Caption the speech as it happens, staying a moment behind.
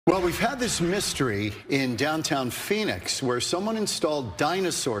Well, we've had this mystery in downtown Phoenix where someone installed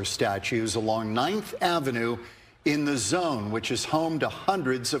dinosaur statues along 9th Avenue in the zone, which is home to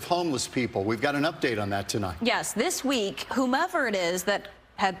hundreds of homeless people. We've got an update on that tonight. Yes, this week, whomever it is that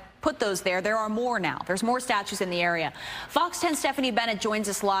had put those there are more now. There's more statues in the area. Fox 10's Stephanie Bennett joins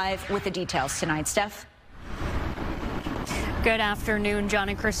us live with the details tonight. Steph? Good afternoon, John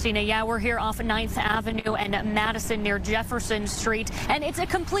and Christina. Yeah, we're here off 9th Avenue and Madison near Jefferson Street, and it's a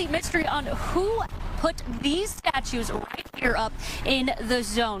complete mystery on who put these statues right here up in the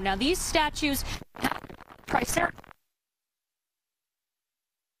zone. Now, these statues have triceratops.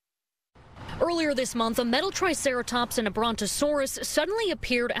 Earlier this month, a metal triceratops and a brontosaurus suddenly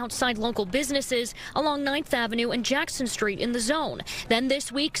appeared outside local businesses along 9th Avenue and Jackson Street in the zone. Then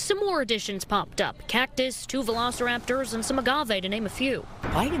this week, some more additions popped up. Cactus, 2 velociraptors, and some agave, to name a few.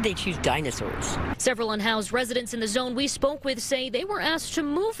 Why did they choose dinosaurs? Several unhoused residents in the zone we spoke with say they were asked to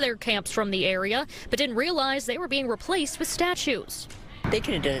move their camps from the area, but didn't realize they were being replaced with statues. They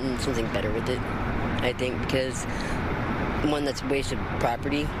could have done something better with it, I think, because one, that's wasted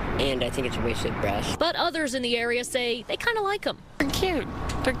property, and I think it's wasted brass. But others in the area say they kind of like them. They're cute.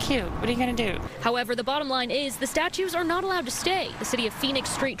 They're cute. What are you going to do? However, the bottom line is the statues are not allowed to stay. The City of Phoenix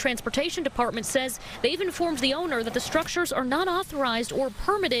Street Transportation Department says they've informed the owner that the structures are not authorized or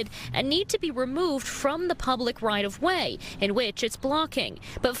permitted and need to be removed from the public right-of-way, in which it's blocking.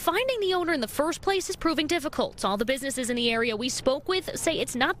 But finding the owner in the first place is proving difficult. All the businesses in the area we spoke with say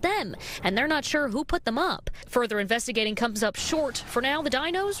it's not them, and they're not sure who put them up. Further investigating comes up short. For now, the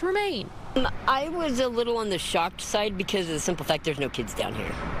dinos remain. I was a little on the shocked side because of the simple fact there's no kids down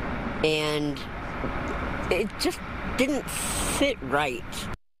here. And it just didn't fit right.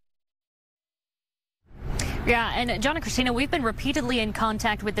 Yeah, and John and Christina, we've been repeatedly in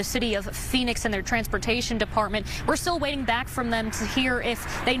contact with the City of Phoenix and their transportation department. We're still waiting back from them to hear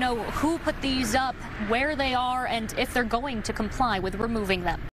if they know who put these up, where they are, and if they're going to comply with removing them.